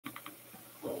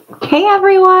Hey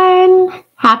everyone,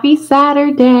 happy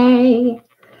Saturday.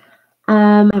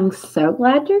 I'm so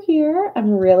glad you're here.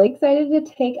 I'm really excited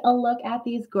to take a look at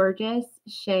these gorgeous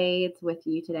shades with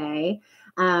you today.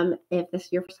 If this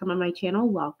is your first time on my channel,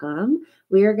 welcome.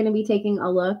 We are going to be taking a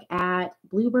look at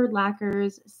Bluebird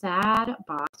Lacquer's S.A.D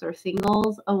box or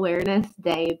Singles Awareness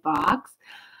Day box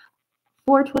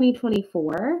for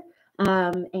 2024.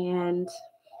 And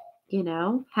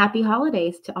happy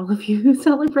holidays to all of you who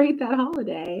celebrate that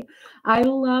holiday. I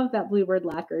love that Bluebird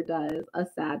Lacquer does a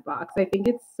S.A.D box. I think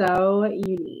it's so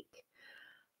unique.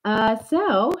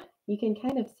 So you can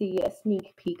kind of see a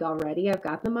sneak peek already. I've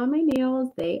got them on my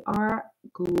nails. They are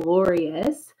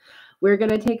glorious. We're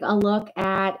going to take a look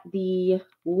at the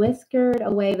Whiskered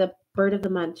Away the Bird of the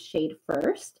Month shade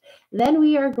first. Then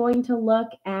we are going to look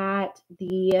at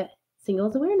the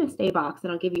Singles Awareness Day box,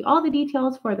 and I'll give you all the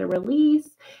details for the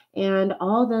release, and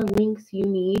all the links you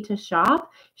need to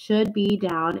shop should be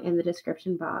down in the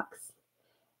description box.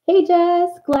 Hey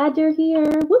Jess, glad you're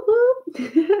here.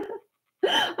 Woo-hoo.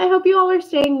 I hope you all are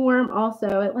staying warm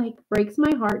also. It breaks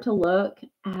my heart to look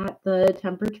at the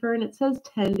temperature and it says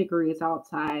 10 degrees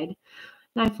outside.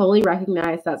 And I fully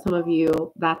recognize that some of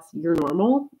you, that's your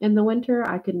normal in the winter.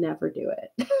 I could never do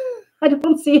it. I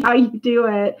don't see how you do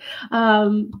it,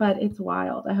 but it's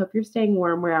wild. I hope you're staying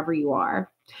warm wherever you are.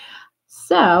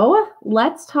 So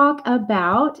let's talk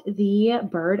about the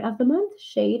Bird of the Month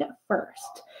shade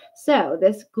first. So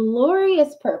this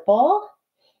glorious purple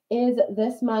is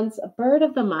this month's Bird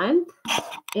of the Month.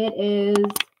 It is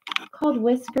called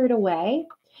Whiskered Away,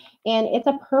 and it's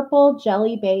a purple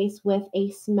jelly base with a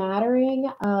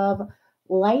smattering of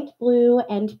light blue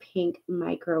and pink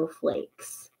micro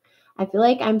flakes. I feel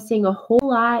like I'm seeing a whole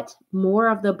lot more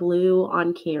of the blue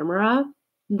on camera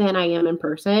than I am in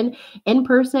person. In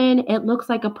person, it looks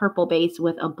like a purple base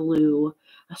with a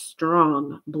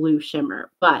strong blue shimmer.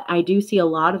 But I do see a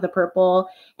lot of the purple,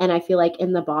 and I feel like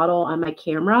in the bottle on my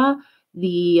camera,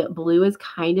 the blue is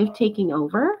kind of taking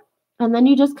over. And then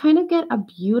you just kind of get a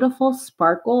beautiful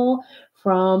sparkle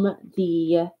from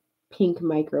the pink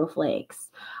micro flakes.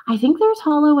 I think there's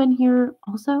holo in here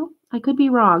also. I could be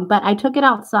wrong, but I took it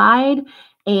outside,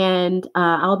 and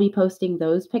I'll be posting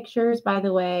those pictures, by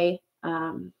the way,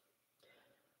 on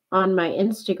my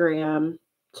Instagram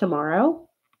tomorrow.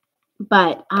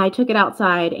 But I took it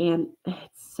outside, and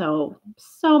it's so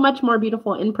much more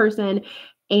beautiful in person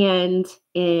and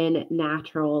in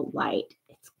natural light.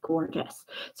 It's gorgeous.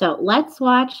 So let's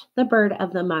watch the Bird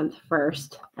of the Month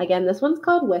first. Again, this one's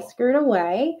called Whiskered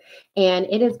Away, and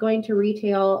it is going to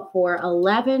retail for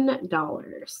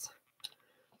 $11.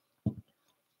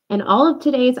 And all of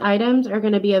today's items are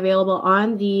going to be available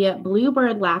on the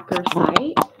Bluebird Lacquer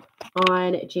site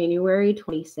on January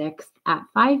 26th at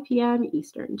 5 p.m.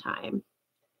 Eastern Time.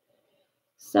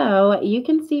 So you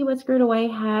can see Whiskered Away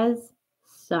has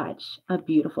such a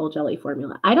beautiful jelly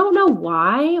formula. I don't know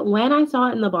why, when I saw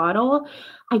it in the bottle,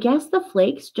 I guess the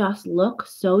flakes just look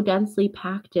so densely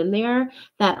packed in there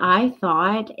that I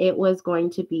thought it was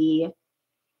going to be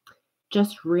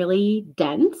just really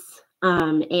dense.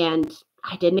 And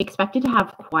I didn't expect it to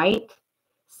have quite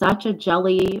such a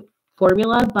jelly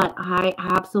formula, but I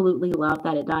absolutely love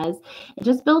that it does. It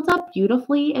just builds up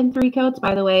beautifully in 3 coats.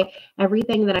 By the way,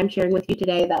 everything that I'm sharing with you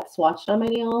today that's swatched on my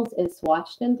nails is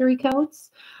swatched in 3 coats.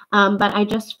 But I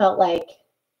just felt like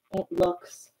it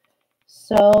looks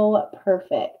so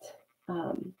perfect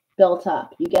built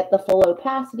up. You get the full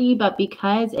opacity, but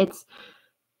because it's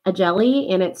a jelly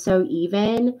and it's so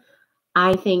even,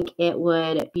 I think it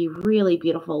would be really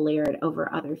beautiful layered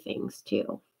over other things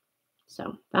too.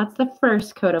 So that's the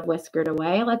first coat of Whiskered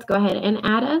Away. Let's go ahead and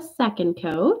add a second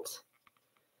coat.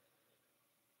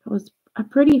 It was a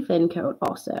pretty thin coat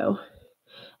also.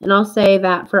 And I'll say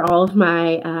that for all of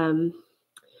my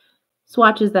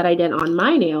swatches that I did on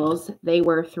my nails, they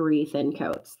were 3 thin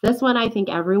coats. This one, I think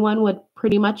everyone would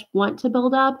pretty much want to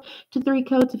build up to 3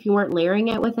 coats if you weren't layering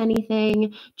it with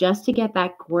anything, just to get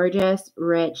that gorgeous,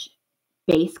 rich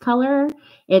base color.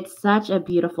 It's such a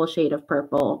beautiful shade of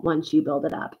purple once you build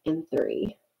it up in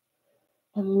 3.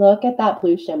 And look at that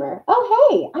blue shimmer. Oh,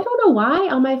 hey, I don't know why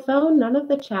on my phone none of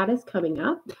the chat is coming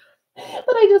up,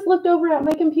 but I just looked over at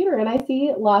my computer and I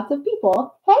see lots of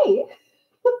people. Hey,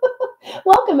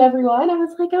 welcome everyone. I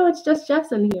was like, oh, it's just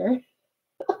Jess in here.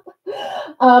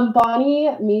 Bonnie,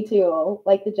 me too.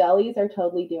 Like the jellies are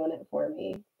totally doing it for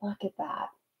me. Look at that.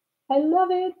 I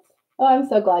love it. Oh, I'm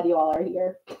so glad you all are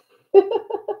here.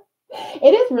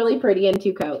 It is really pretty in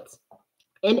 2 coats.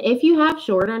 And if you have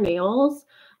shorter nails,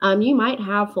 you might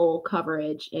have full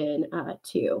coverage in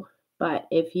 2. But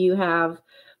if you have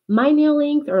my nail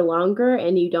length or longer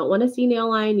and you don't want to see nail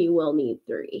line, you will need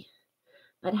 3.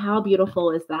 But how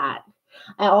beautiful is that?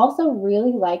 I also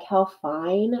really like how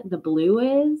fine the blue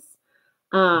is.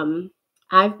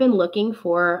 I've been looking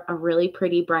for a really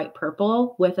pretty bright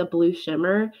purple with a blue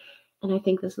shimmer, and I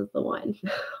think this is the one.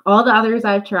 All the others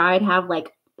I've tried have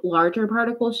like larger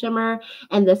particle shimmer,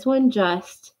 and this one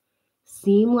just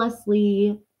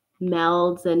seamlessly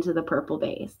melds into the purple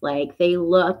base. Like they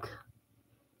look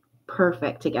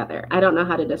perfect together. I don't know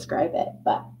how to describe it,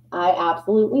 but I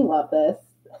absolutely love this.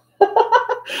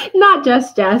 Not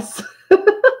just Jess. I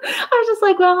was just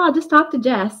like, well, I'll just talk to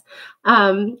Jess.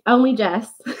 Only Jess.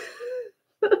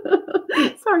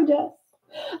 Sorry, Jess.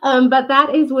 But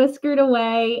that is Whiskered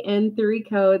Away in 3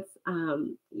 coats.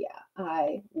 Yeah,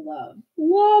 I love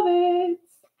it.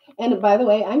 And by the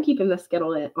way, I'm keeping the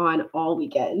Skittle on all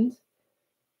weekend.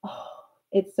 Oh,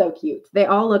 it's so cute. They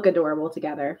all look adorable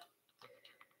together.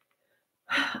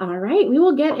 All right, we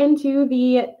will get into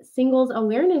the Singles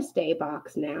Awareness Day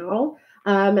box now.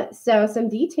 So some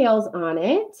details on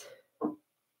it.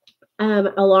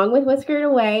 Along with Whiskered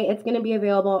Away, it's going to be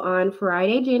available on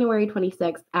Friday, January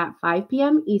 26th at 5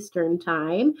 p.m. Eastern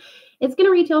Time. It's going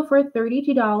to retail for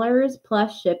 $32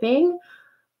 plus shipping.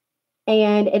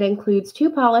 And it includes 2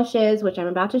 polishes, which I'm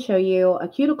about to show you, a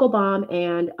cuticle balm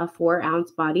and a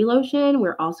 4-ounce body lotion.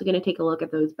 We're also going to take a look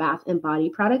at those bath and body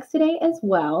products today as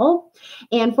well.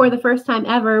 And for the first time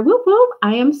ever, whoop whoop,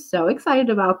 I am so excited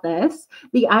about this.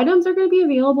 The items are going to be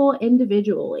available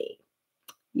individually.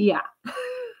 Yeah.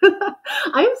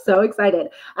 I am so excited.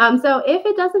 So if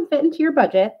it doesn't fit into your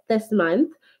budget this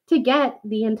month to get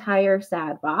the entire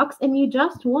S.A.D box and you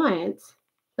just want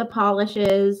the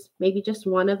polishes, maybe just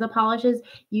one of the polishes,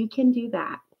 you can do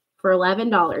that for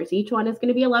 $11. Each one is going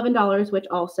to be $11, which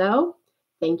also,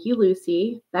 thank you,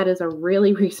 Lucy. That is a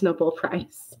really reasonable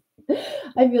price.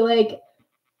 I feel like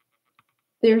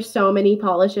there's so many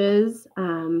polishes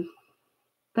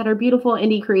that are beautiful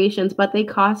indie creations, but they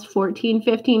cost $14,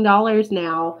 $15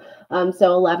 now.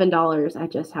 So $11. I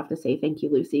just have to say thank you,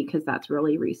 Lucy, because that's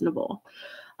really reasonable.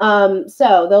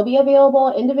 So they'll be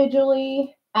available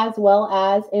individually as well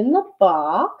as in the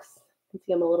box. You can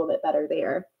see them a little bit better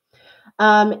there.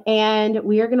 And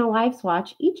we are going to live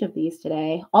swatch each of these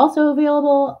today. Also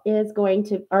available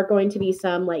are going to be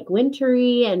some like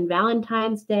wintry and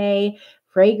Valentine's Day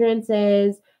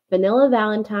fragrances, vanilla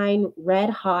Valentine, red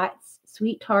hots,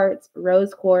 sweet tarts,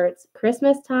 rose quartz,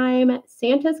 Christmas time,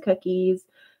 Santa's cookies,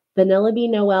 vanilla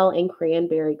bean Noel, and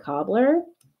cranberry cobbler.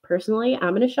 Personally,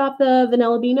 I'm going to shop the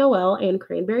vanilla bean Noel and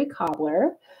cranberry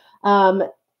cobbler.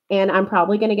 And I'm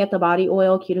probably going to get the body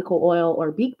oil, cuticle oil,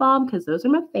 or beak balm because those are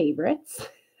my favorites.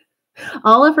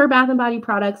 All of her Bath & Body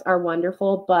products are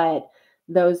wonderful, but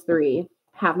those 3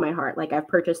 have my heart. Like I've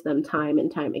purchased them time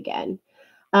and time again.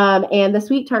 And the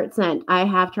sweet tart scent, I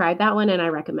have tried that one and I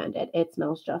recommend it. It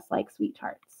smells just like sweet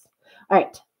tarts. All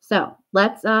right, so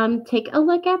let's take a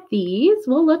look at these.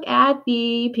 We'll look at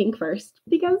the pink first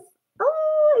because,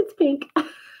 oh, it's pink.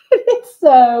 It's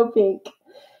so pink.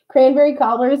 Cranberry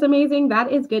cobbler is amazing.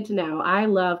 That is good to know. I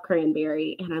love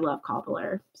cranberry and I love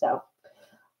cobbler. So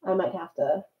I might have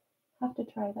to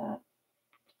try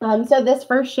that. So this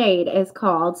first shade is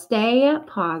called Stay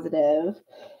Paws-itive.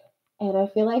 And I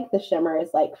feel like the shimmer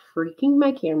is like freaking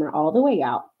my camera all the way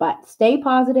out. But Stay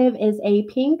Paws-itive is a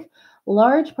pink,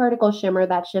 large particle shimmer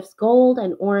that shifts gold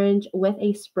and orange with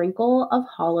a sprinkle of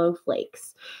holo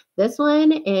flakes. This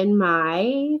one, in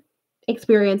my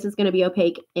experience, is going to be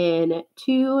opaque in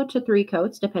 2 to 3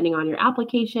 coats, depending on your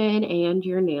application and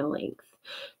your nail length.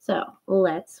 So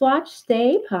let's swatch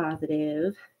Stay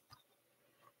Paws-itive.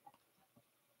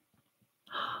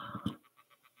 I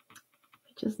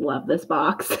just love this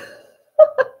box.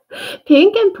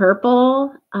 Pink and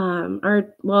purple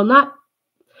are, well, not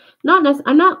necessarily,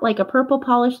 I'm not like a purple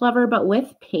polish lover, but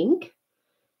with pink,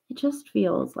 it just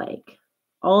feels like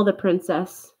all the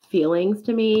princess feelings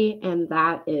to me. And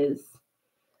that is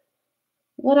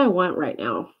what I want right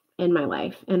now in my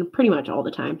life and pretty much all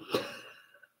the time.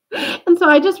 And so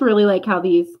I just really like how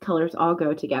these colors all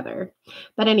go together.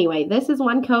 But anyway, this is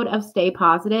 1 coat of Stay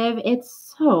Paws-itive.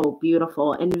 It's so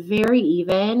beautiful and very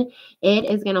even. It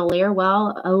is going to layer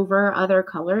well over other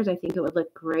colors. I think it would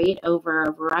look great over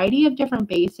a variety of different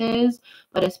bases,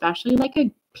 but especially like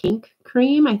a pink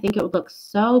cream. I think it would look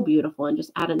so beautiful and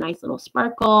just add a nice little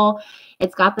sparkle.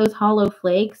 It's got those holo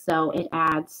flakes, so it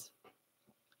adds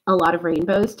a lot of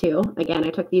rainbows too. Again, I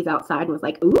took these outside and was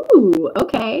like, ooh,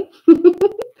 okay.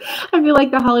 I feel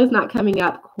like the holo is not coming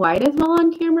up quite as well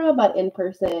on camera, but in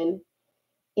person,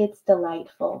 it's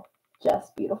delightful.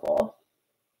 Just beautiful.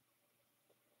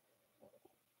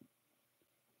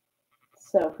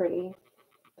 So pretty.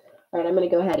 All right, I'm going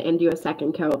to go ahead and do a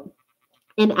second coat.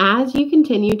 And as you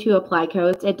continue to apply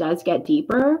coats, it does get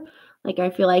deeper. Like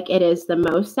I feel like it is the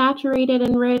most saturated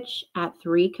and rich at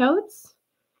 3 coats,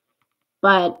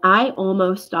 but I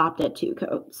almost stopped at 2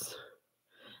 coats.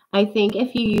 I think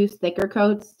if you use thicker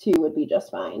coats, 2 would be just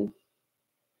fine.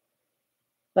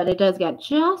 But it does get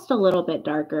just a little bit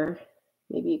darker.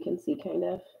 Maybe you can see kind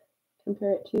of,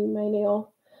 compare it to my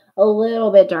nail. A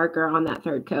little bit darker on that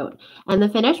 3rd coat. And the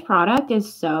finished product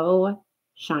is so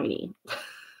shiny.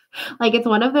 Like it's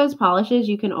one of those polishes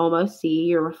you can almost see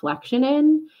your reflection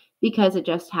in because it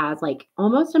just has like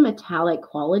almost a metallic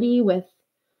quality with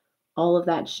all of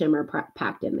that shimmer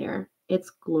packed in there. It's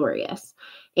glorious.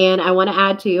 And I want to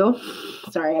add too,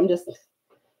 sorry, I'm just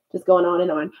going on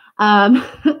and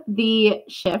on. The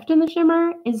shift in the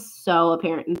shimmer is so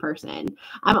apparent in person.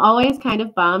 I'm always kind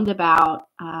of bummed about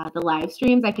the live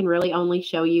streams. I can really only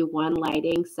show you one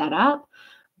lighting setup.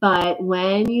 But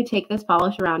when you take this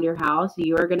polish around your house,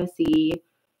 you are going to see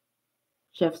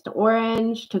shifts to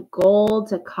orange, to gold,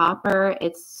 to copper.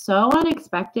 It's so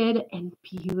unexpected and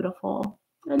beautiful.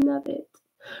 I love it.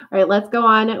 All right, let's go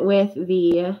on with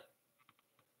the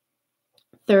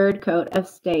 3rd coat of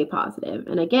Stay Positive.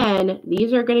 And again,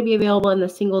 these are going to be available in the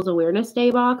Singles Awareness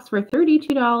Day box for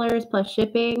 $32 plus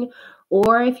shipping.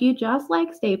 Or if you just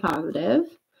like Stay Positive,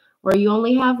 or you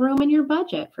only have room in your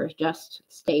budget for just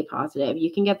Stay Positive,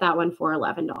 you can get that one for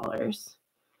 $11.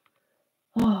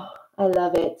 Oh, I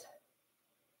love it.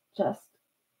 Just,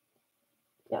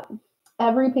 yeah.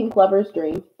 Every pink lover's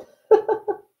dream.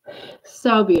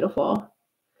 So beautiful.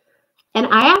 And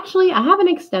I have an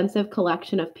extensive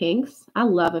collection of pinks. I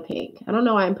love a pink. I don't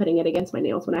know why I'm putting it against my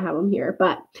nails when I have them here,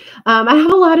 but I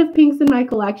have a lot of pinks in my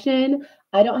collection.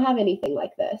 I don't have anything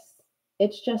like this.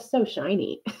 It's just so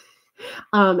shiny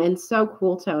and so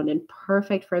cool toned and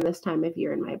perfect for this time of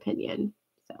year, in my opinion.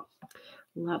 So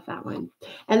love that one.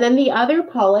 And then the other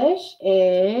polish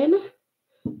in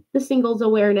the Singles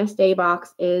Awareness Day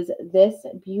box is this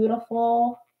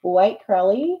beautiful white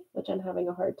crelly, which I'm having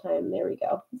a hard time. There we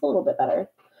go. It's a little bit better.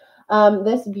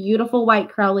 This beautiful white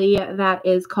crelly that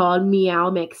is called Meow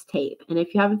Mixtape. And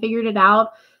if you haven't figured it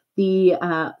out,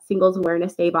 the Singles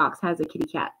Awareness Day box has a kitty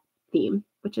cat theme,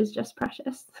 which is just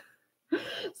precious.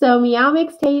 So Meow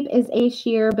Mixtape is a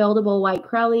sheer buildable white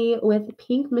crelly with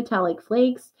pink metallic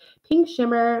flakes, pink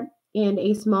shimmer, and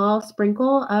a small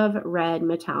sprinkle of red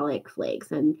metallic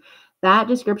flakes. And that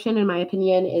description, in my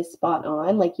opinion, is spot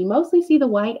on. Like you mostly see the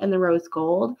white and the rose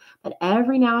gold, but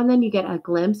every now and then you get a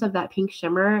glimpse of that pink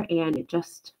shimmer and it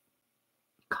just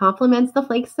complements the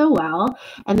flakes so well.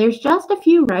 And there's just a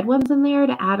few red ones in there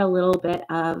to add a little bit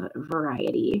of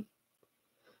variety.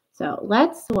 So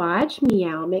let's swatch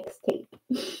Meow Mixtape.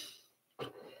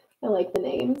 I like the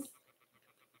names.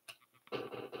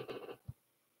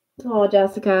 Oh,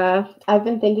 Jessica, I've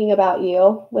been thinking about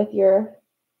you with your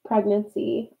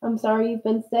pregnancy. I'm sorry you've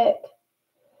been sick.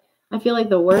 I feel like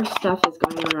the worst stuff is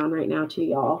going around right now too,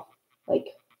 y'all. Like,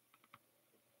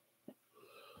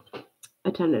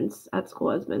 attendance at school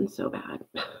has been so bad.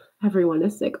 Everyone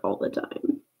is sick all the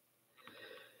time.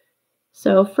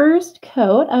 So first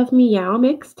coat of Meow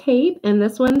Mixtape, and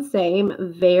this one same,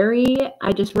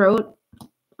 I just wrote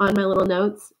on my little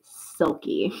notes,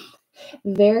 silky.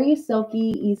 Very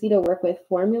silky, easy to work with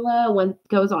formula. One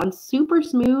goes on super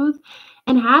smooth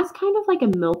and has kind of like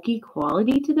a milky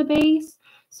quality to the base.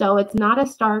 So it's not a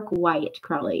stark white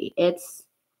crelly. It's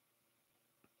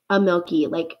a milky,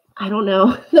 like, I don't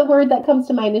know. The word that comes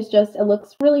to mind is just, it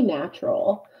looks really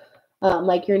natural.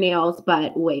 Like your nails,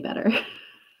 but way better.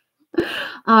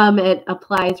 It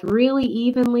applies really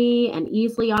evenly and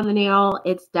easily on the nail.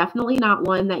 It's definitely not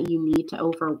one that you need to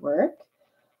overwork.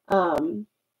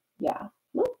 Yeah.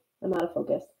 Nope, I'm out of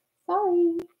focus.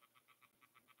 Sorry.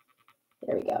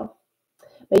 There we go.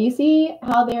 But you see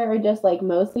how there are just like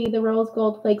mostly the rose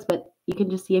gold flakes, but you can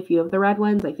just see a few of the red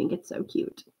ones. I think it's so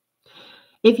cute.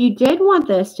 If you did want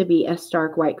this to be a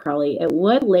stark white crelly, it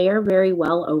would layer very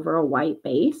well over a white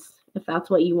base. If that's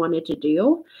what you wanted to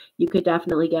do, you could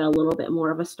definitely get a little bit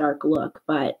more of a stark look,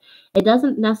 but it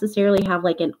doesn't necessarily have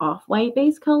like an off-white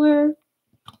base color.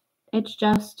 It's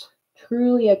just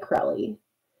truly a crelly.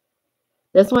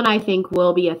 This one I think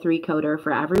will be a 3-coater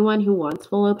for everyone who wants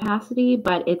full opacity,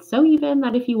 but it's so even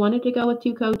that if you wanted to go with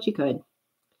 2 coats, you could.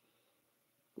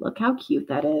 Look how cute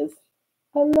that is.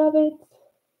 I love it.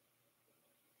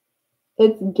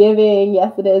 It's giving.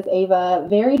 Yes, it is, Ava.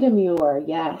 Very demure.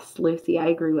 Yes, Lucy, I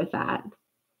agree with that.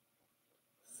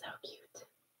 So cute.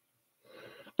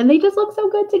 And they just look so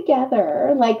good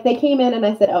together. Like they came in and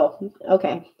I said, oh,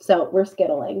 okay, so we're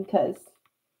skittling because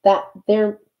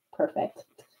they're perfect.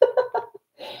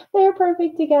 They're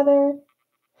perfect together.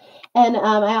 And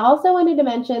I also wanted to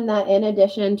mention that in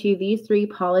addition to these 3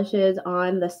 polishes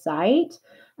on the site,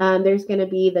 there's going to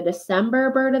be the December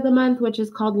bird of the month, which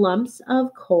is called Lumps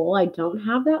of Coal. I don't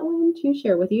have that one to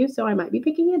share with you, so I might be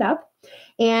picking it up.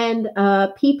 And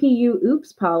PPU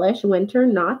Oops Polish, Winter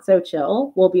Not So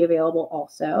Chill, will be available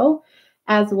also,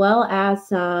 as well as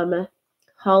some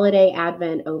Holiday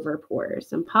Advent Overpours,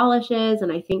 some polishes,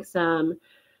 and I think some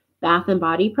Bath and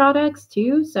Body products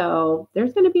too. So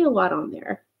there's going to be a lot on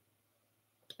there.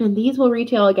 And these will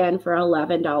retail again for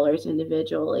 $11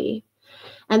 individually.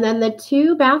 And then the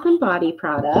 2 Bath and Body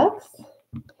products,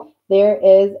 there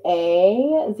is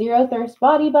a Zero Thirst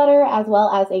Body Butter as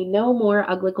well as a No More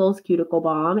Uglicles Cuticle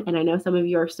Balm. And I know some of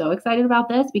you are so excited about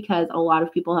this because a lot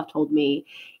of people have told me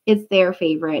it's their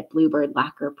favorite Bluebird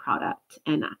Lacquer product.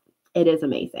 And it is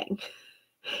amazing.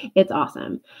 It's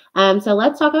awesome. So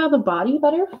let's talk about the body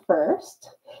butter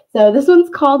first. So this one's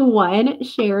called One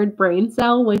Shared Brain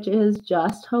Cell, which is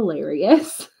just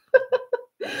hilarious.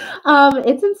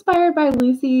 It's inspired by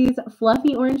Lucy's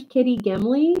fluffy orange kitty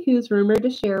Gimli, who's rumored to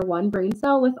share one brain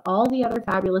cell with all the other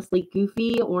fabulously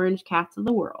goofy orange cats of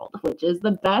the world, which is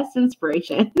the best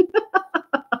inspiration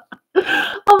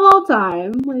of all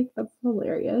time. Like, that's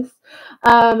hilarious.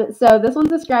 So this one's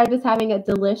described as having a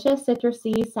delicious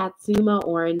citrusy satsuma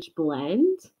orange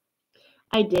blend.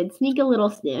 I did sneak a little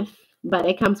sniff, but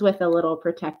it comes with a little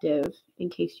protective in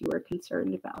case you were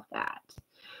concerned about that.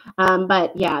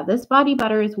 But yeah, this body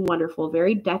butter is wonderful,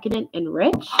 very decadent and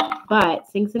rich, but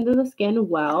sinks into the skin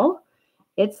well.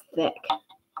 It's thick.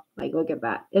 Like, look at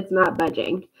that. It's not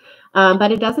budging.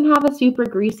 But it doesn't have a super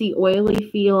greasy, oily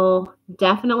feel.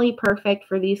 Definitely perfect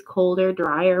for these colder,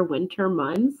 drier winter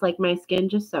months. Like, my skin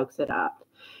just soaks it up.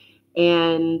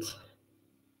 And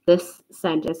this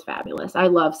scent is fabulous. I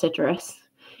love citrus.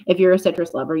 If you're a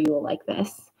citrus lover, you will like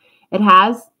this. It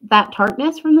has that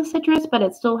tartness from the citrus, but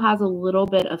it still has a little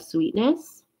bit of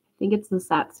sweetness. I think it's the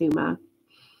satsuma.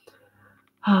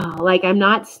 Like, I'm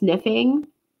not sniffing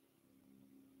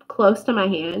close to my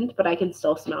hand, but I can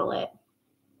still smell it.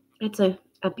 It's a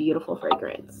beautiful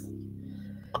fragrance.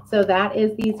 So that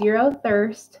is the Zero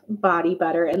Thirst body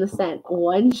butter in the scent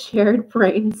One Shared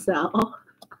Brain Cell.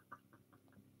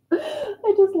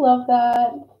 I just love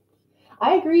that.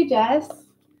 I agree, Jess.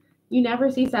 You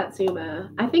never see satsuma.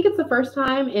 I think it's the first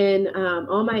time in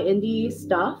all my indie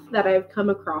stuff that I've come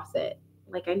across it.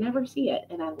 Like, I never see it,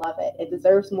 and I love it. It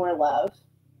deserves more love.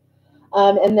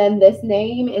 And then this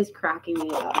name is cracking me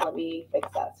up. Let me fix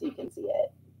that so you can see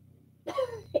it.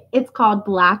 It's called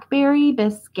Blackberry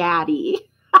Biscatti.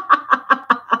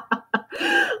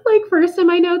 Like, first in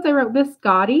my notes, I wrote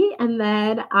Biscotti, and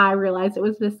then I realized it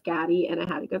was Biscatti, and I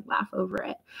had a good laugh over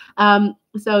it.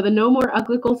 So the No More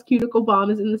Uglicles Cuticle Balm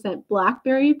is in the scent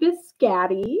Blackberry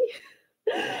Biscatti,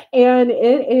 and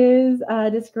it is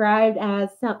described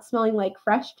as smelling like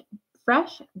fresh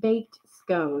baked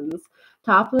scones,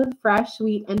 topped with fresh,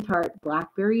 sweet, and tart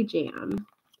blackberry jam.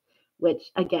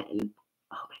 Which, again,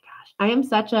 oh my gosh, I am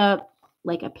such a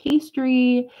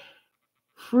pastry,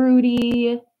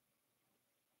 fruity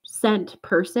scent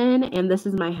person, and this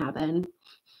is my heaven.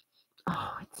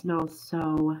 Oh, it smells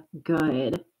so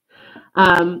good.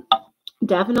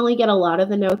 Definitely get a lot of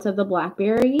the notes of the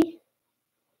blackberry,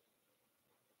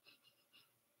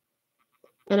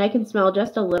 and I can smell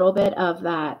just a little bit of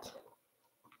that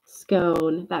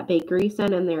scone, that bakery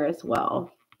scent in there as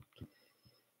well.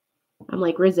 I'm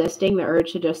like resisting the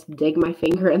urge to just dig my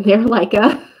finger in there like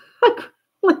a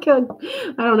I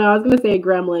don't know, I was going to say a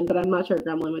gremlin, but I'm not sure a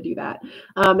gremlin would do that.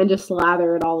 And just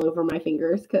slather it all over my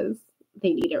fingers because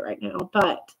they need it right now.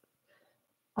 But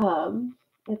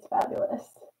it's fabulous.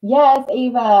 Yes,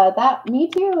 Ava, me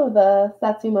too, the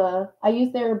Satsuma. I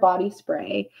use their body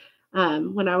spray.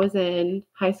 When I was in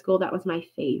high school, that was my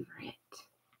favorite.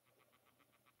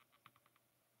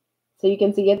 So you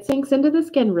can see it sinks into the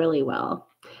skin really well.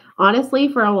 Honestly,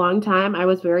 for a long time, I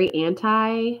was very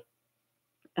anti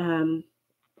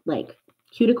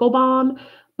cuticle balm,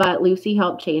 but Lucy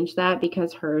helped change that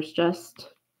because hers just,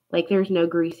 there's no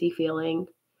greasy feeling,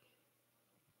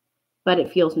 but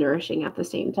it feels nourishing at the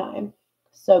same time.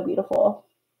 So beautiful.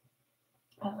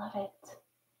 I love it.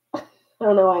 I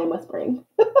don't know why I'm whispering.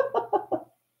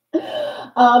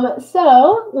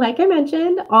 So, like I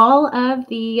mentioned, all of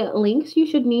the links you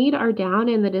should need are down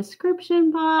in the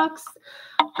description box.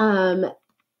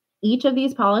 Each of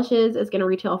these polishes is going to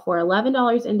retail for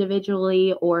 $11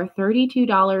 individually or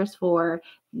 $32 for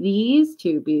these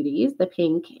two beauties, the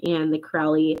pink and the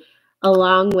crelly,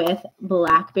 along with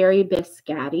Blackberry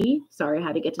Biscatti. Sorry, I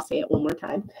had to get to say it one more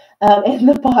time. And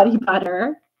the body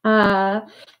butter.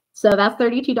 So that's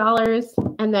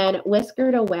 $32. And then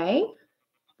Whiskered Away,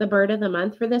 the bird of the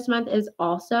month for this month is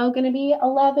also going to be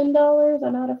 $11.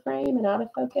 I'm out of frame and out of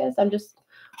focus. I'm just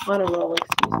on a roll,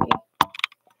 excuse me.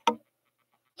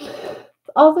 It's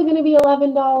also going to be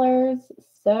 $11.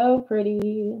 So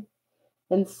pretty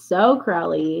and so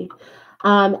crelly.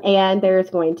 And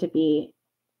there's going to be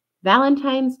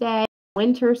Valentine's Day,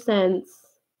 winter scents,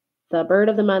 the bird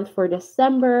of the month for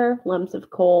December, lumps of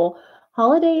coal,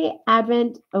 holiday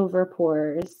advent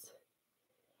overpours.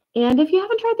 And if you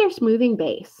haven't tried their smoothing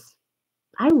base,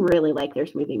 I really like their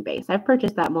smoothing base. I've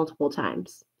purchased that multiple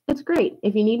times. It's great.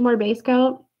 If you need more base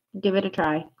coat, give it a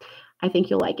try. I think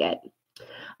you'll like it.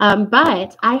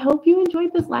 But I hope you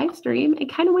enjoyed this live stream.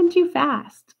 It kind of went too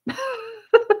fast.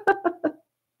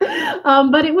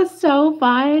 But it was so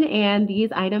fun, and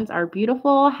these items are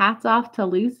beautiful. Hats off to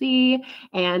Lucy,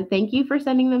 and thank you for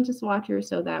sending them to Swatchers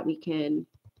so that we can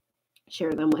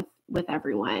share them with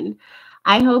everyone.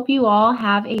 I hope you all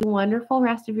have a wonderful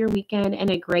rest of your weekend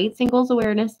and a great Singles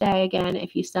Awareness Day again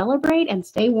if you celebrate, and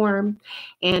stay warm,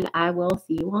 and I will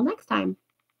see you all next time.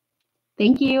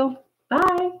 Thank you.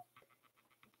 Bye.